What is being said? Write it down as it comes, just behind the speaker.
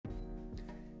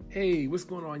Hey, what's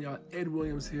going on, y'all? Ed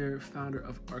Williams here, founder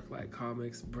of ArcLight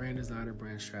Comics, brand designer,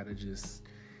 brand strategist,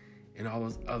 and all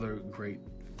those other great,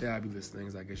 fabulous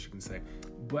things, I guess you can say.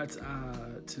 But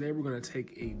today we're going to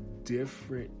take a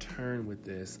different turn with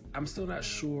this. I'm still not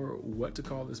sure what to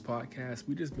call this podcast.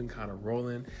 We just been kind of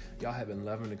rolling. Y'all have been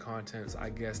loving the content, so I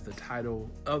guess the title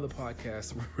of the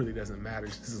podcast really doesn't matter,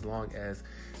 just as long as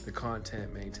the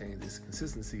content maintains its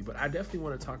consistency. But I definitely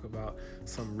want to talk about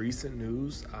some recent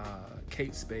news.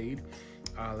 Kate Spade.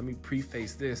 Let me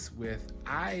preface this with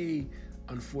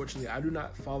unfortunately, I do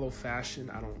not follow fashion.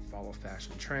 I don't follow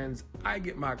fashion trends. I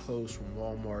get my clothes from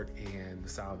Walmart and the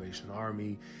Salvation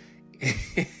Army.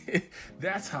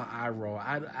 That's how I roll.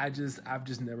 I've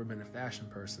just never been a fashion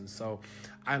person. So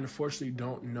I unfortunately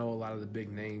don't know a lot of the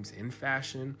big names in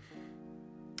fashion.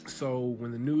 So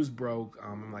when the news broke,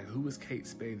 I'm like, who is Kate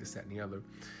Spade, this, that, and the other?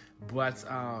 But,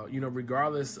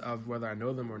 regardless of whether I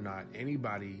know them or not,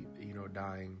 anybody,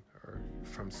 dying or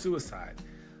from suicide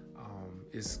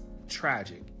is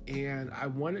tragic. And I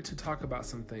wanted to talk about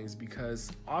some things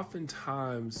because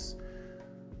oftentimes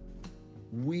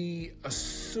we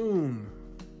assume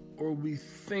or we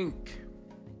think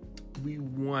we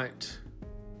want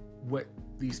what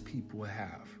these people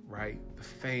have, right? The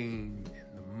fame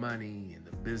and the money and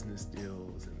the business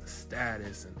deals and the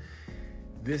status and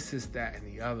this is that and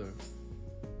the other.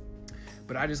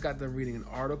 But I just got done reading an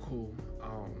article.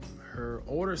 Her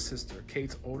older sister,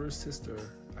 Kate's older sister,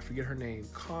 I forget her name,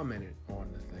 commented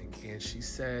on the thing. And she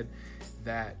said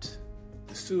that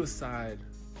the suicide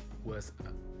was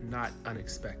not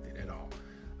unexpected at all.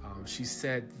 She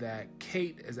said that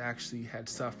Kate has actually had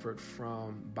suffered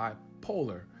from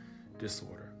bipolar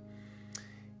disorder.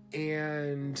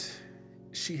 And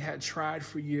she had tried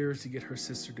for years to get her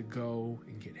sister to go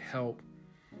and get help.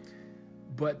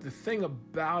 But the thing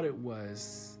about it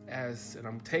was, and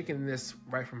I'm taking this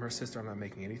right from her sister, I'm not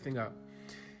making anything up,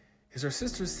 is her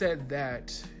sister said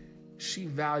that she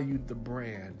valued the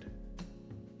brand.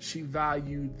 She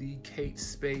valued the Kate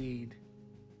Spade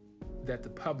that the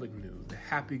public knew, the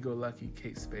happy-go-lucky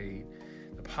Kate Spade,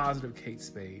 the positive Kate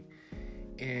Spade.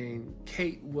 And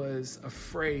Kate was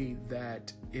afraid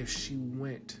that if she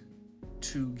went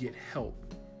to get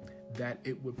help, that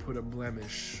it would put a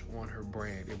blemish on her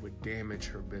brand. It would damage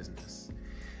her business.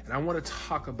 And I want to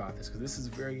talk about this because this is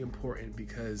very important,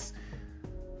 because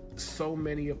so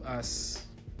many of us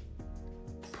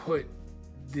put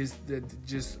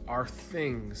just our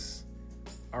things,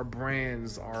 our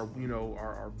brands,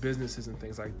 our businesses and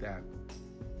things like that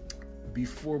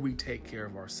before we take care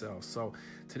of ourselves. So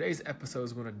today's episode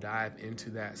is going to dive into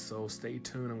that. So stay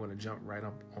tuned. I'm going to jump right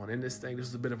up on in this thing. This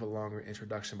is a bit of a longer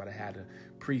introduction, but I had to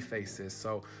preface this.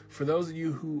 So for those of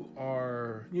you who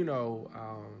are,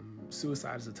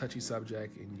 suicide is a touchy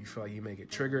subject and you feel like you may get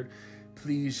triggered,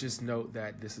 please just note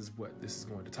that this is what this is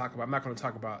going to talk about. I'm not going to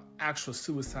talk about actual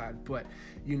suicide, but,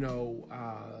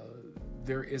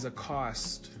 there is a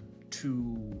cost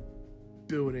to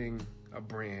building a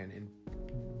brand and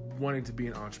wanting to be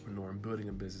an entrepreneur and building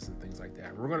a business and things like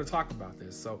that. We're going to talk about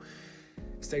this, so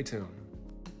stay tuned.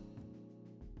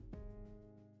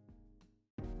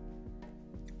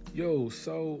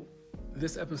 So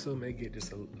this episode may get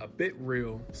just a bit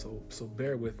real, so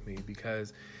bear with me,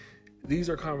 because these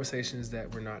are conversations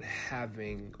that we're not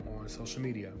having on social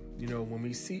media. When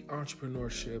we see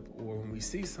entrepreneurship, or when we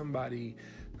see somebody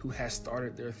who has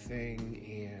started their thing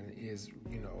and is,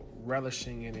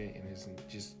 relishing in it and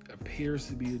just appears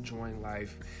to be enjoying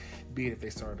life, be it if they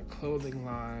started a clothing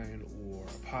line or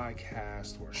a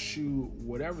podcast or a shoe,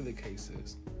 whatever the case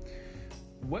is,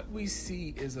 what we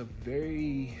see is a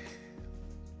very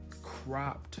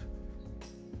cropped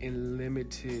and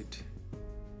limited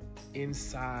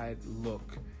inside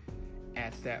look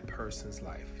at that person's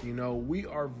life. We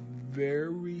are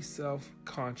very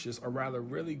self-conscious, or rather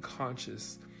really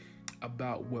conscious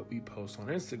about what we post on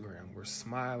Instagram. We're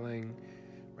smiling,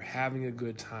 we're having a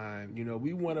good time.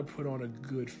 We want to put on a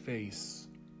good face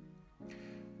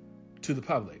to the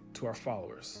public, to our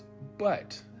followers.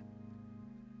 But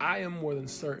I am more than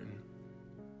certain,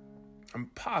 I'm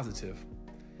positive,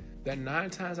 that 9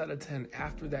 times out of 10,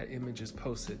 after that image is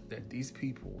posted, that these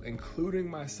people, including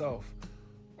myself,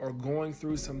 are going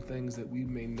through some things that we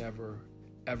may never,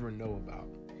 ever know about.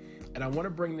 And I want to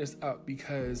bring this up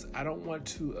because I don't want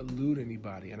to elude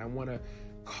anybody, and I want to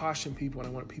caution people, and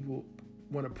I want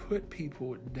to put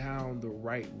people down the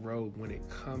right road when it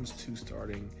comes to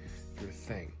starting your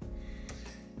thing.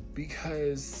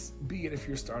 Because be it if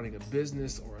you're starting a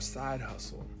business or a side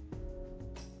hustle,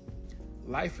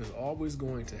 life is always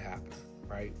going to happen,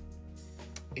 right?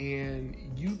 And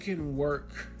you can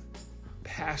work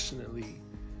passionately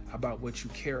about what you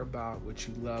care about, what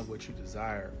you love, what you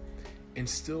desire, and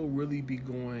still really be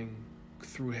going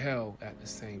through hell at the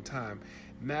same time.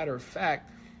 Matter of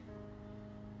fact,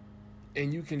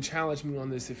 and you can challenge me on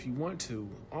this if you want to,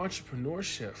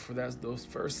 entrepreneurship for those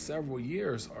first several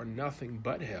years are nothing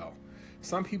but hell.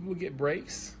 Some people get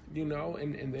breaks,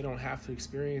 and they don't have to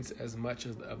experience as much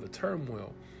of the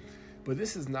turmoil. But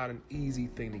this is not an easy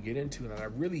thing to get into. And I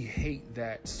really hate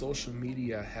that social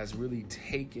media has really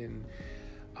taken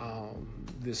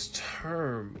this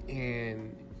term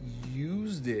and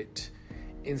used it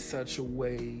in such a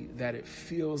way that it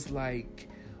feels like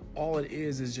all it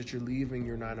is that you're leaving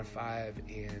your 9-to-5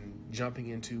 and jumping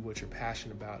into what you're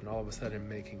passionate about and all of a sudden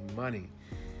making money.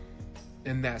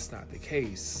 And that's not the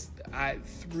case.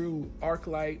 Through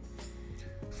ArcLight,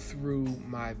 through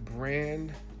my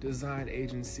brand design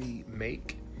agency,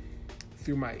 Make,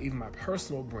 through even my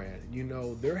personal brand,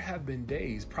 there have been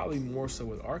days, probably more so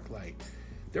with ArcLight,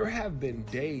 there have been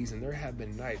days and there have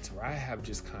been nights where I have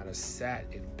just kind of sat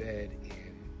in bed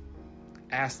and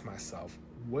asked myself,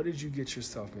 what did you get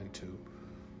yourself into?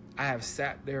 I have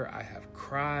sat there, I have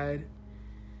cried,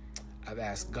 I've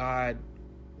asked God,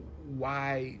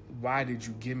 why did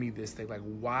you give me this thing? Like,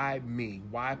 why me?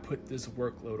 Why put this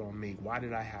workload on me? Why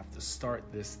did I have to start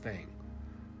this thing?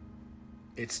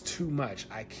 It's too much.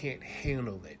 I can't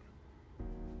handle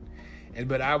it.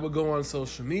 But I would go on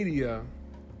social media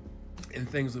and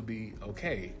things would be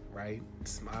okay, right?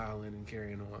 Smiling and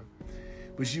carrying on.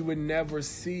 But you would never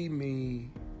see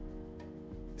me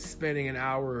spending an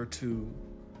hour or two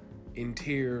in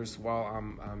tears while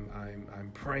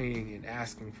I'm praying and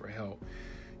asking for help.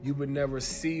 You would never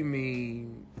see me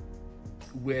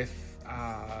with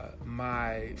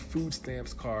my food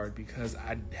stamps card because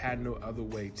I had no other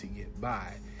way to get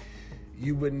by.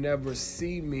 You would never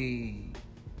see me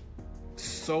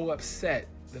so upset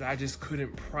that I just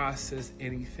couldn't process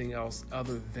anything else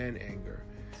other than anger.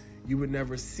 You would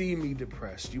never see me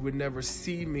depressed. You would never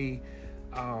see me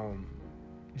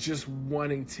just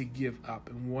wanting to give up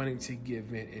and wanting to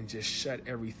give in and just shut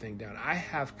everything down. I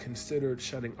have considered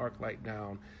shutting ArcLight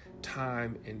down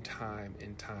time and time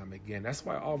and time again. That's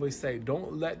why I always say,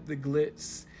 don't let the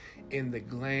glitz and the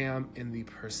glam and the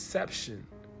perception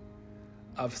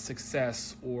of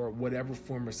success or whatever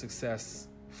form of success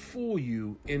fool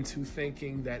you into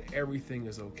thinking that everything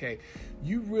is okay.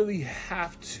 You really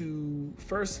have to,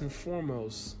 first and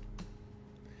foremost,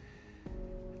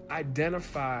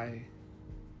 identify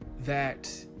that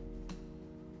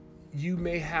you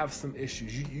may have some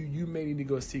issues. You may need to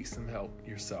go seek some help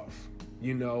yourself.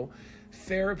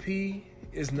 Therapy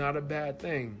is not a bad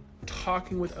thing.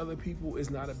 Talking with other people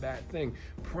is not a bad thing.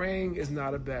 Praying is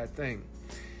not a bad thing.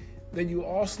 Then you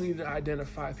also need to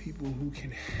identify people who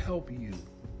can help you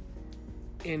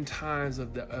in times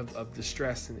of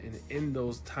distress and in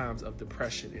those times of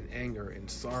depression and anger and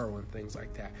sorrow and things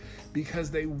like that, because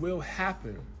they will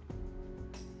happen.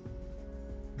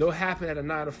 They'll happen at a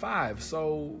 9-to-5.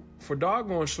 So for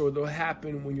doggone sure, they'll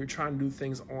happen when you're trying to do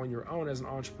things on your own as an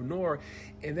entrepreneur.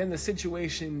 And then the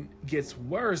situation gets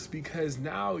worse because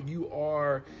now you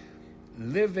are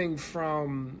living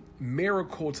from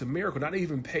miracle to miracle, not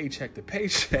even paycheck to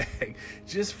paycheck,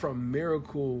 just from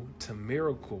miracle to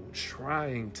miracle,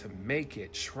 trying to make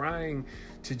it, trying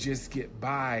to just get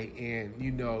by. And,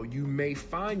 you may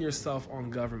find yourself on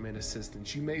government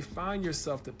assistance. You may find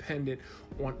yourself dependent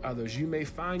on others. You may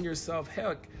find yourself,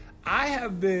 heck, I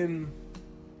have been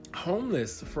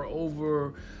homeless for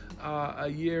over a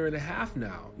year and a half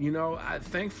now.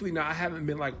 Thankfully now I haven't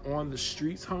been like on the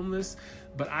streets homeless,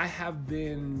 but I have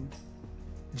been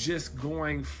just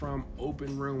going from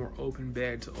open room or open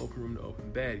bed to open room to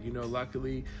open bed.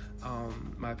 Luckily,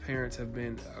 my parents have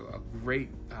been a great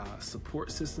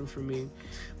support system for me,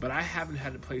 but I haven't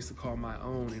had a place to call my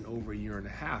own in over a year and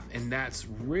a half, and that's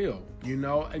real,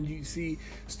 and you see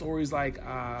stories like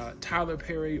Tyler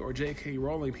Perry or J.K.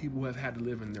 Rowling, people who have had to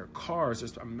live in their cars.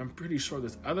 I'm pretty sure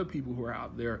there's other people who are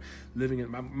out there living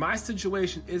in my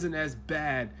situation isn't as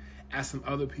bad as some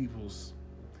other people's,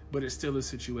 but it's still a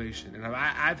situation. And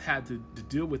I've had to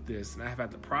deal with this, and I've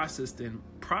had to process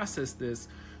this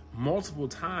multiple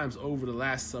times over the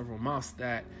last several months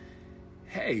that,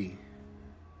 hey,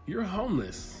 you're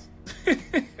homeless.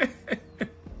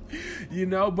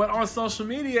 But on social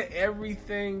media,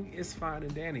 everything is fine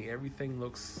and dandy. Everything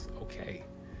looks okay,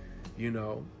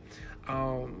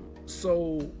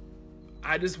 So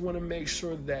I just want to make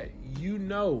sure that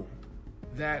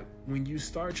that when you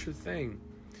start your thing,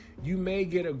 you may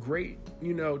get a great,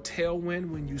 tailwind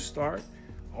when you start.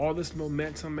 All this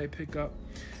momentum may pick up.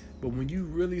 But when you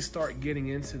really start getting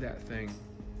into that thing,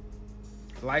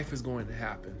 life is going to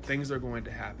happen. Things are going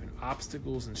to happen.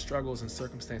 Obstacles and struggles and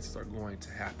circumstances are going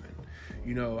to happen.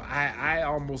 You know, I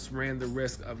almost ran the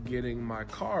risk of getting my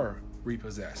car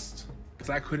repossessed because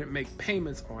I couldn't make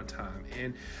payments on time.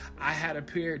 And I had a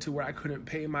period to where I couldn't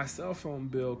pay my cell phone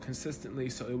bill consistently,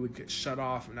 so it would get shut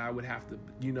off and I would have to,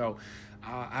 you know,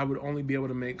 I would only be able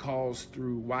to make calls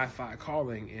through Wi-Fi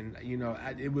calling. And, you know,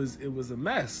 it was a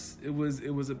mess. It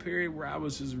was a period where I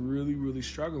was just really, really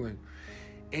struggling.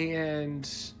 And,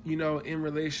 you know, in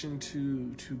relation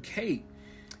to Kate,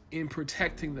 in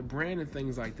protecting the brand and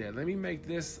things like that, let me make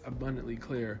this abundantly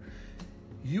clear.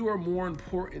 You are more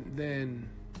important than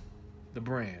the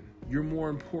brand. You're more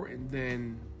important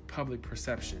than public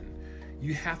perception.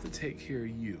 You have to take care of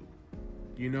you.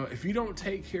 You know, if you don't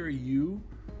take care of you,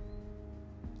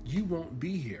 you won't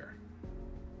be here.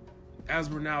 As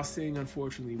we're now seeing,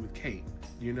 unfortunately, with Kate.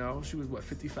 You know, she was,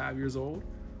 55 years old?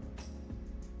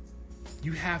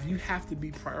 You have to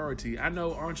be priority. I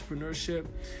know entrepreneurship,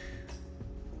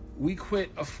 we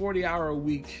quit a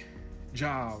 40-hour-a-week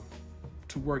job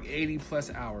to work 80 plus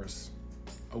hours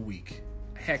a week.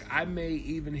 Heck, I may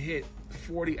even hit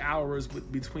 40 hours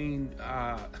between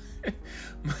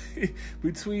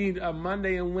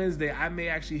Monday and Wednesday. I may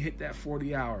actually hit that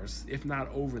 40 hours, if not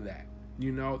over that.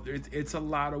 You know, it's a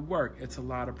lot of work. It's a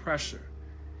lot of pressure.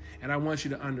 And I want you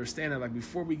to understand that, like,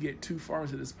 before we get too far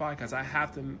into this podcast, I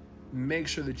have to make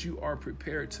sure that you are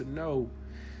prepared to know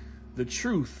the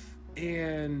truth.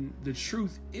 And the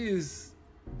truth is,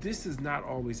 this is not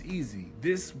always easy.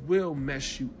 This will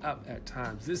mess you up at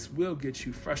times. This will get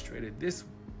you frustrated. This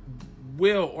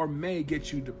will or may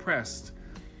get you depressed.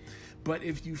 But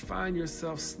if you find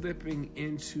yourself slipping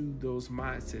into those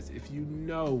mindsets, if you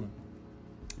know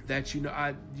that,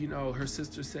 her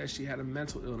sister said she had a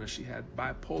mental illness, she had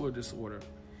bipolar disorder.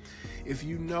 If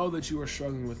you know that you are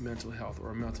struggling with mental health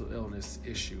or a mental illness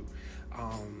issue,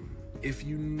 if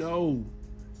you know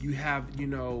you have,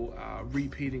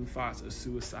 repeating thoughts of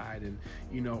suicide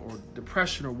and, or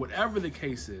depression or whatever the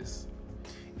case is,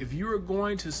 if you are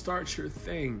going to start your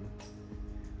thing,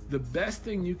 the best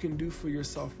thing you can do for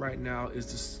yourself right now is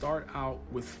to start out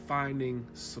with finding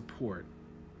support.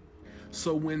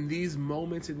 So when these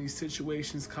moments and these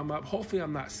situations come up, hopefully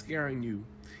I'm not scaring you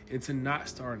into not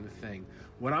starting the thing.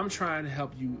 What I'm trying to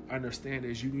help you understand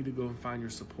is you need to go and find your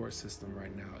support system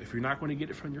right now. If you're not going to get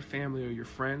it from your family or your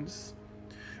friends,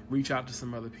 reach out to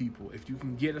some other people. If you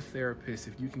can get a therapist,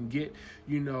 if you can get,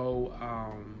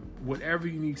 whatever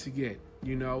you need to get,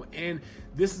 and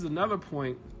this is another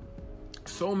point.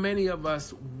 So many of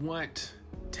us want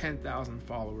 10,000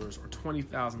 followers or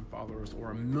 20,000 followers or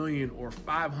 1 million or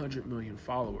 500 million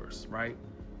followers, right?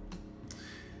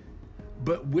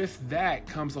 But with that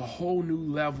comes a whole new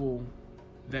level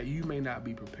that you may not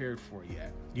be prepared for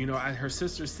yet. Her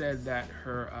sister said that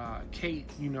her, Kate,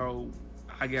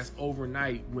 I guess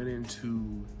overnight went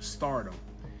into stardom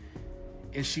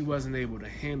and she wasn't able to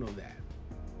handle that.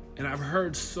 And I've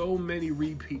heard so many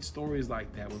repeat stories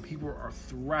like that when people are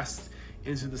thrust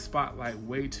into the spotlight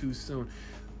way too soon.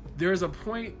 There's a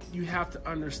point you have to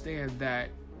understand that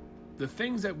the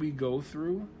things that we go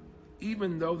through,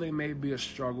 even though they may be a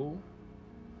struggle,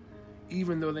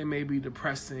 even though they may be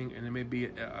depressing and it may be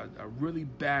a really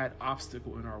bad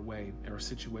obstacle in our way or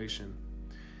situation,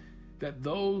 that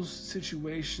those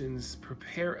situations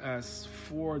prepare us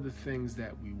for the things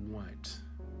that we want,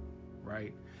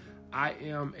 right? I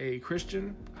am a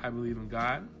Christian. I believe in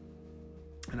God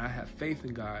and I have faith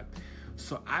in God.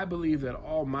 So I believe that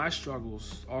all my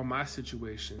struggles, all my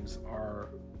situations are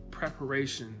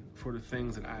preparation for the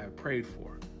things that I have prayed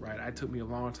for, right? It took me a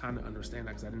long time to understand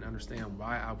that because I didn't understand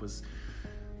why I was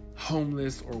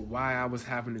homeless or why I was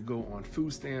having to go on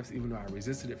food stamps, even though I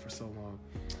resisted it for so long.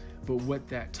 But what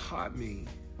that taught me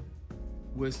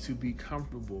was to be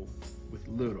comfortable with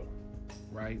little,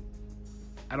 right?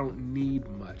 I don't need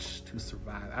much to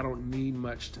survive. I don't need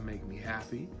much to make me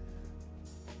happy.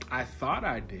 I thought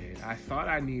I did. I thought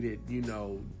I needed,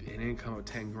 an income of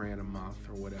 10 grand a month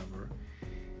or whatever.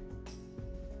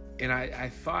 And I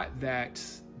thought that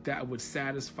would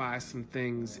satisfy some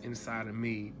things inside of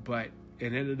me, but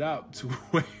it ended up to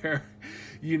where,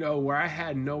 where I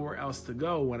had nowhere else to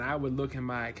go. When I would look in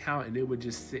my account and it would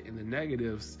just sit in the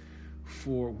negatives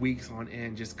for weeks on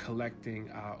end, just collecting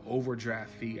overdraft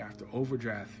fee after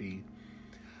overdraft fee.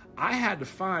 I had to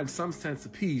find some sense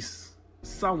of peace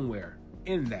somewhere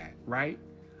in that, right?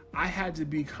 I had to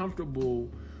be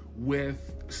comfortable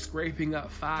with scraping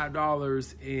up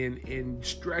 $5 and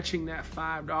stretching that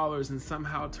 $5 and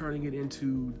somehow turning it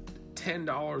into $10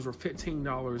 or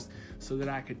 $15 so that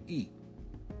I could eat,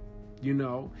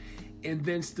 and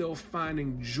then still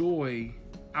finding joy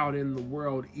out in the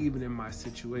world, even in my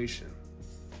situation.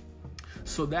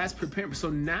 So that's preparing. So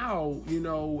now,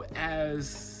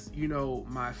 as,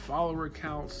 my follower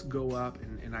counts go up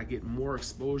and I get more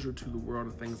exposure to the world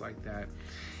and things like that.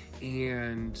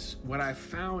 And what I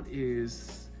found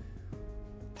is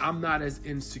I'm not as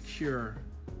insecure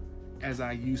as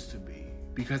I used to be.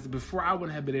 Because before, I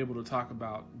wouldn't have been able to talk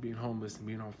about being homeless and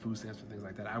being on food stamps and things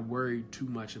like that. I worried too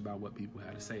much about what people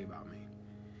had to say about me.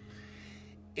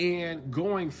 And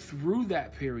going through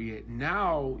that period,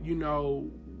 now,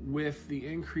 with the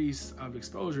increase of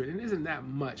exposure, it isn't that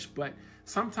much, but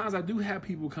sometimes I do have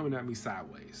people coming at me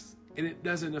sideways. And it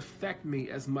doesn't affect me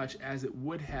as much as it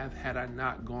would have had I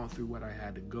not gone through what I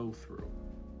had to go through.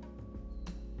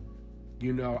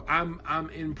 I'm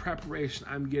in preparation.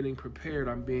 I'm getting prepared.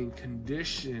 I'm being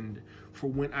conditioned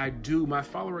for when I do. My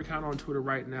follower count on Twitter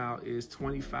right now is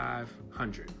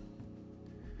 2,500.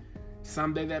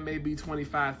 Someday that may be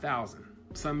 25,000.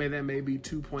 Someday that may be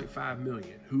 2.5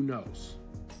 million. Who knows?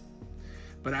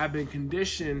 But I've been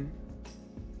conditioned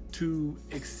to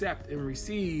accept and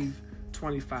receive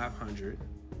 2,500.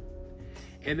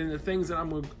 And then the things that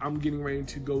I'm getting ready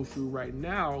to go through right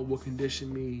now will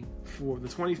condition me for the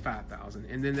 25,000.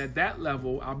 And then at that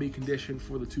level, I'll be conditioned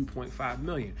for the 2.5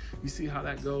 million. You see how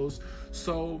that goes?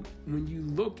 So when you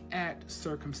look at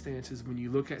circumstances, when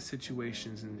you look at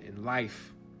situations in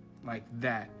life like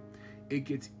that, it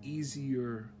gets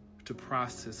easier to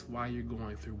process why you're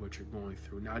going through what you're going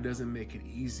through. Now, it doesn't make it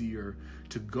easier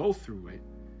to go through it,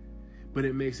 but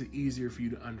it makes it easier for you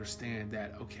to understand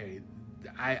that, okay,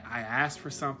 I asked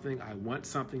for something. I want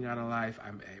something out of life.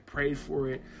 I prayed for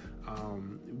it.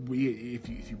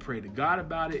 If you pray to God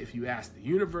about it, if you ask the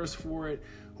universe for it,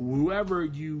 whoever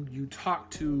you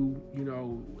talk to,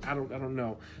 I don't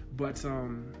know. But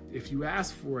if you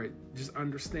ask for it, just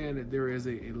understand that there is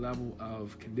a level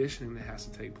of conditioning that has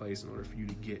to take place in order for you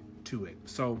to get to it.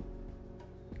 So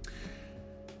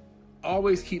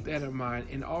always keep that in mind,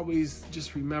 and always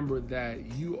just remember that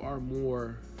you are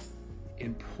more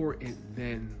important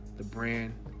than the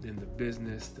brand, than the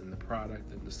business, than the product,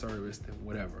 than the service, than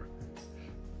whatever.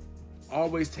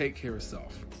 Always take care of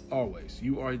self. Always.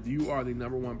 You are the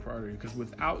number one priority, because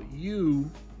without you,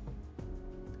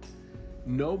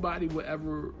 nobody will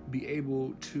ever be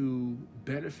able to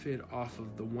benefit off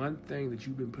of the one thing that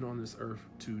you've been put on this earth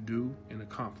to do and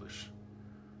accomplish.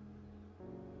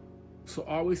 So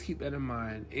always keep that in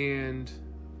mind, and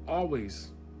always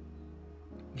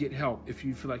get help if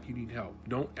you feel like you need help.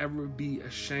 Don't ever be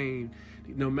ashamed.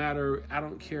 No matter, I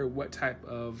don't care what type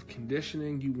of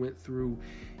conditioning you went through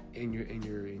in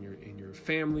your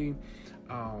family,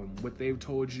 what they've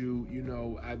told you.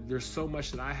 There's so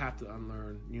much that I have to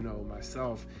unlearn,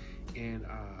 myself, and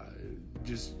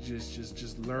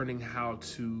just learning how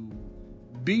to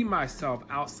be myself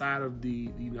outside of the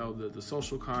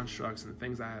social constructs and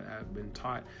things I've been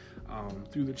taught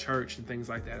through the church and things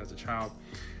like that as a child.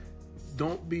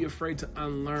 Don't be afraid to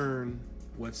unlearn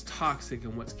what's toxic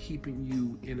and what's keeping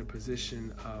you in a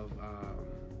position of,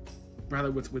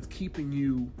 what's keeping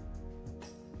you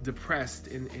depressed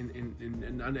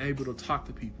and unable to talk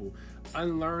to people.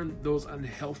 Unlearn those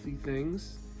unhealthy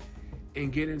things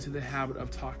and get into the habit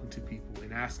of talking to people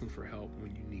and asking for help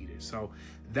when you need it. So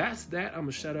that's that. I'm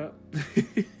gonna shut up.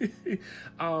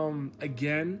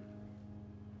 Again,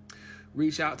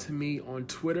 reach out to me on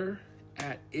Twitter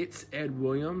at It's Ed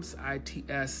Williams,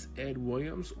 ITS Ed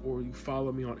Williams, or you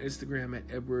follow me on Instagram at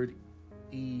Edward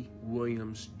E.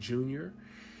 Williams Jr.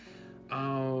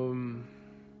 And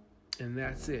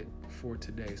that's it for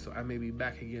today. So I may be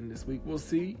back again this week. We'll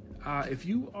see. If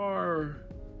you are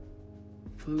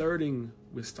flirting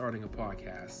with starting a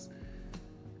podcast,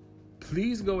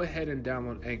 please go ahead and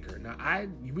download Anchor. Now,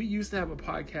 we used to have a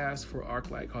podcast for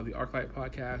ArcLight called the ArcLight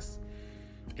Podcast,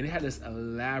 and it had this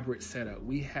elaborate setup.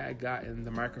 We had gotten the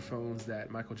microphones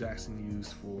that Michael Jackson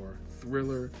used for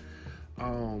Thriller.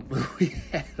 We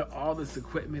had all this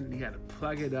equipment, and you had to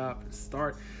plug it up and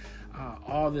start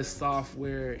all this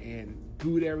software and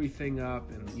boot everything up,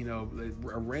 and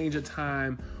arrange a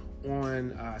time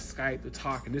on Skype to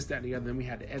talk and this, that, and the other. Then we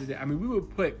had to edit it. I mean, we would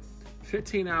put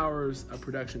 15 hours of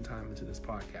production time into this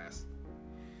podcast.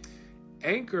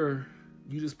 Anchor,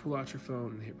 you just pull out your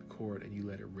phone and hit record and you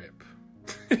let it rip.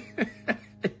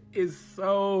 It's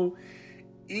so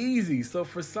easy. So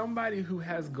for somebody who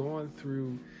has gone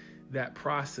through that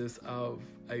process of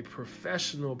a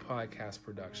professional podcast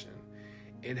production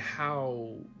and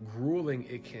how grueling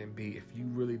it can be if you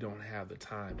really don't have the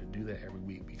time to do that every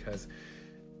week, because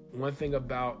one thing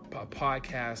about a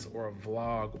podcast or a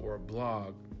vlog or a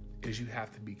blog is you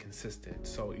have to be consistent.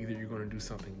 So either you're going to do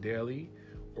something daily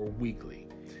or weekly.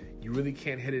 You really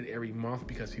can't hit it every month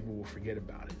because people will forget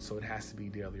about it. So it has to be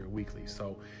daily or weekly.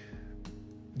 So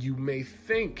you may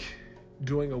think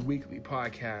doing a weekly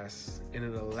podcast in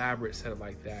an elaborate setup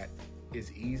like that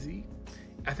is easy.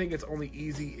 I think it's only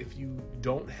easy if you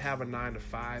don't have a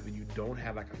 9-to-5 and you don't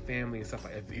have like a family and stuff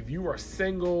like that. If you are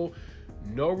single,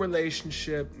 no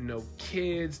relationship, no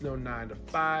kids, no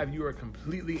 9-to-5, you are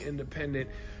completely independent,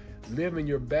 living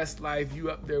your best life,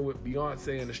 you up there with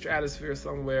Beyonce in the stratosphere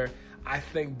somewhere, I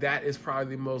think that is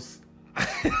probably the most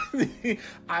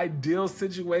ideal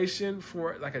situation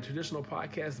for like a traditional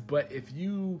podcast. But if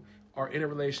you are in a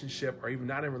relationship or even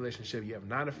not in a relationship, you have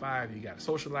 9-to-5, you got a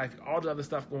social life, all the other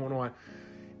stuff going on,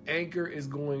 Anchor is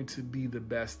going to be the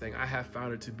best thing. I have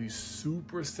found it to be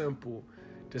super simple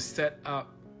to set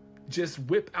up. Just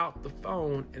whip out the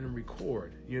phone and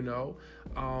record, and you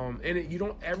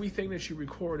don't, everything that you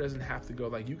record doesn't have to go,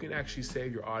 like you can actually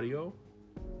save your audio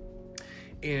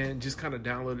and just kind of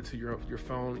download it to your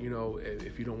phone,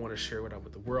 if you don't want to share it out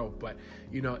with the world. But,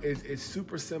 it's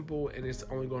super simple, and it's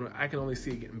only I can only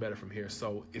see it getting better from here.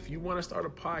 So if you want to start a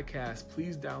podcast,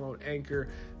 please download Anchor,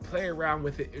 play around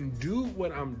with it, and do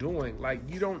what I'm doing. Like,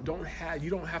 you don't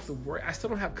have to worry. I still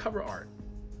don't have cover art.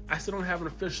 I still don't have an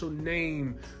official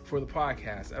name for the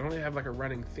podcast. I don't even have like a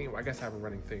running theme. I guess I have a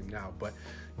running theme now, but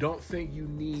don't think you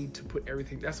need to put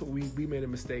everything. That's what we made a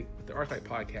mistake with the Arclight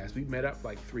podcast. We met up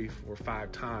like 3, 4,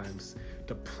 5 times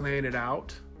to plan it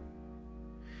out.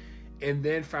 And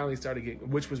then finally started getting,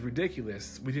 which was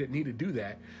ridiculous. We didn't need to do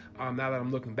that. Now that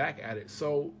I'm looking back at it.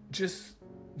 So just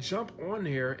jump on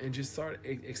here and just start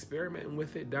experimenting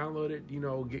with it, download it,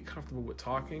 get comfortable with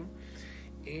talking.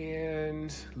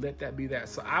 And let that be that.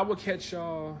 So I will catch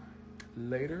y'all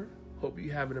later. Hope you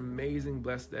have an amazing,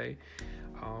 blessed day.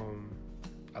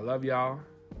 I love y'all.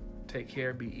 Take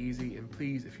care. Be easy. And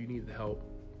please, if you need the help,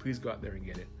 please go out there and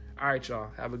get it. All right,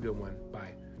 y'all. Have a good one.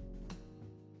 Bye.